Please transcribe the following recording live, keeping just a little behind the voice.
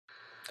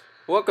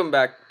Welcome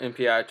back,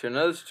 MPI, to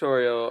another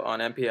tutorial on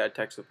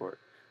MPITechSupport.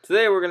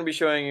 Today we're going to be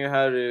showing you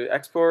how to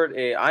export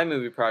a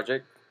iMovie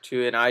project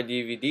to an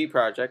iDvd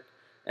project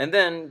and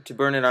then to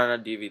burn it on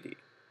a DVD.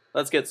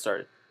 Let's get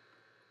started.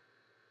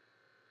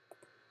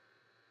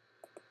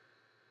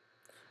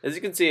 As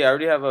you can see, I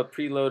already have a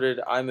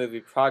preloaded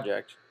iMovie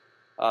project.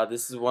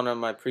 This is one of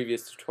my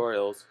previous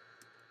tutorials.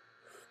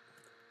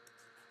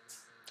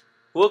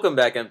 Welcome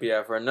back,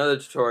 MPI, for another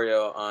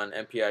tutorial on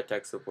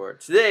MPITechSupport.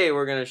 Today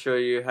we're going to show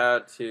you how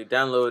to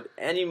download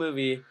any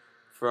movie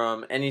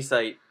from any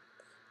site.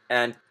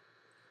 And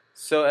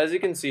so as you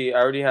can see, I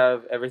already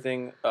have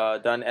everything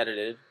done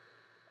edited,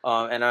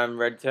 and I'm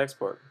ready to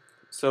export.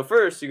 So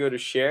first you go to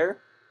Share,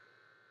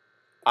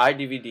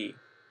 iDvd,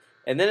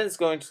 and then it's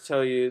going to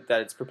tell you that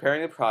it's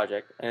preparing a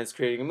project and it's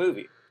creating a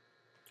movie.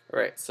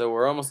 Alright, so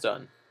we're almost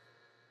done.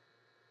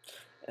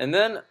 And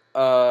then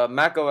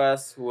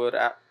macOS would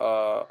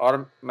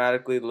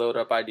automatically load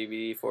up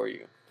iDvd for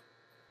you.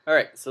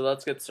 Alright, so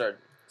let's get started.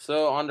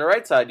 So on the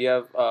right side you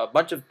have a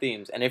bunch of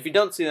themes, and if you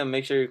don't see them,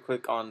 make sure you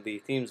click on the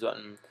themes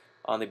button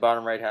on the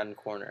bottom right hand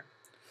corner.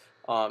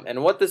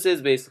 And what this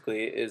is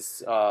basically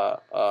is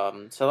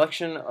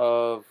selection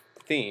of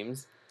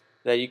themes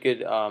that you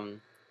could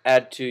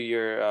add to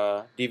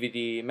your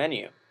DVD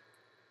menu.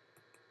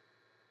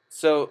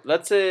 So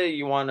let's say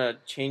you want to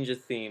change a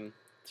theme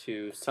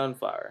to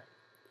sunflower.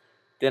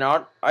 Then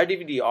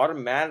iDvd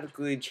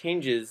automatically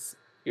changes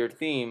your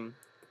theme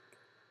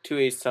to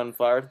a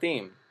sunflower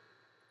theme,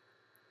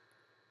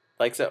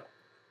 like so.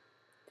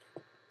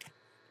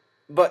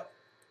 But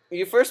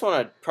you first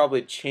want to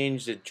probably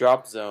change the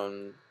drop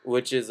zone,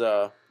 which is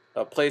a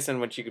place in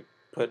which you could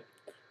put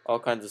all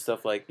kinds of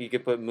stuff. Like you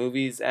could put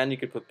movies and you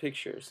could put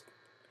pictures.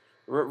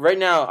 Right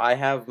now I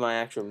have my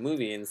actual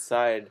movie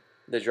inside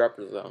the drop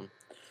zone.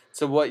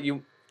 So what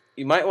you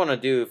might want to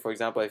do, for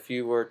example, if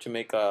you were to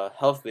make a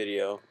health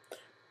video,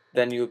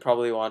 then you would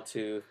probably want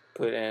to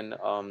put in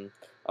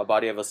a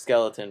body of a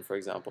skeleton, for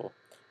example,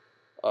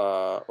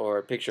 or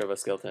a picture of a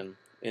skeleton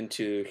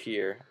into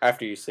here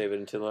after you save it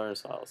into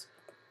Learner's Files.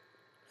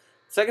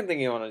 Second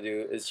thing you want to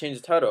do is change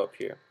the title up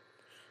here.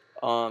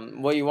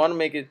 Well, you want to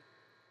make it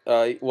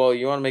you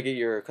want to make it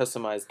your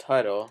customized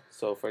title.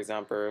 So for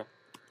example,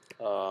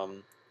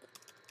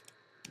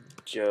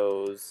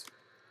 Joe's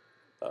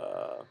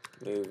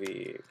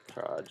movie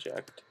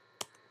project.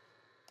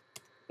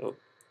 Oh,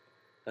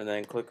 and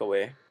then click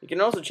away. You can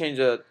also change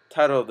the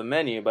title of the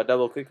menu by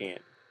double clicking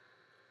it.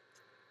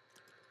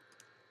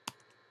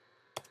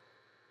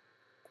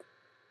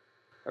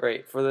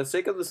 Alright, for the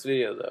sake of this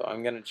video though,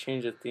 I'm going to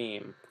change the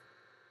theme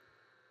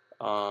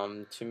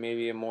to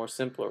maybe a more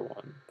simpler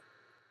one,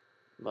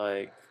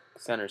 like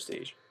center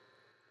stage.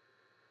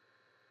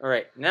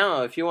 Alright,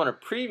 now if you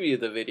want to preview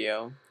the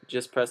video,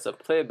 just press the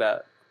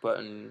playback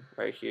button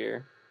right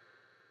here,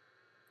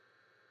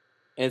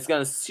 and it's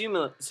going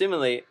to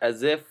simulate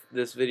as if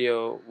this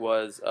video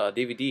was a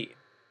DVD.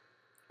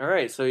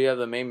 Alright, so you have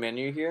the main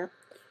menu here,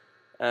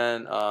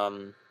 and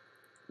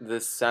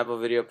this sample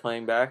video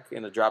playing back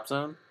in the drop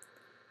zone,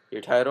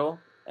 your title,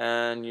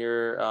 and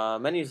your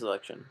menu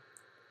selection.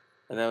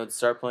 And then it would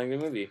start playing the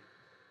movie.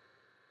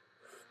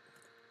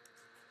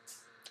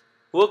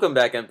 Welcome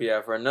back,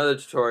 MPI, for another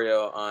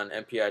tutorial on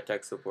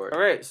MPITechSupport.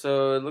 Alright,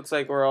 so it looks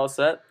like we're all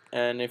set,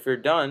 and if you're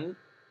done,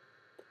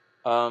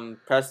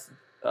 press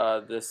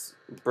this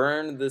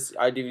burn this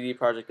iDvd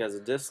project as a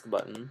disk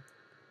button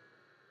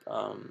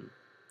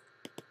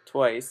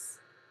twice,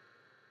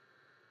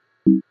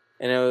 and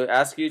it will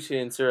ask you to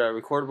insert a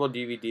recordable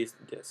DVD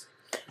disc.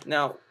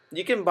 Now,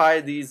 you can buy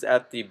these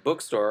at the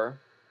bookstore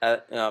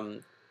at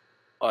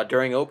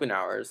during open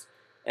hours,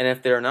 and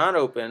if they're not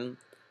open,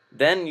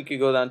 then you could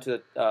go down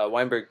to the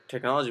Weinberg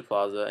Technology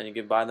Plaza and you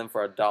can buy them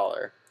for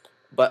 $1,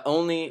 but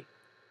only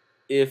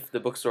if the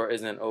bookstore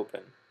isn't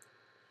open.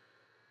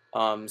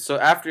 So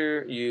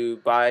after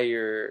you buy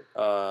your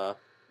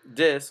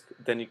disc,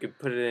 then you could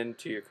put it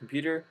into your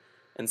computer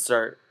and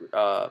start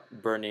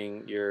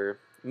burning your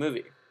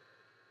movie.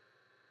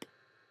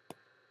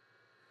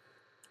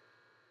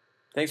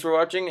 Thanks for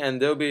watching,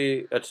 and there'll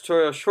be a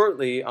tutorial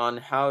shortly on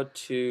how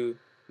to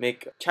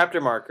make chapter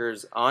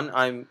markers on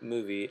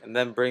iMovie and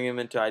then bring them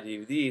into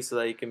iDvd so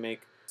that you can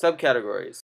make subcategories.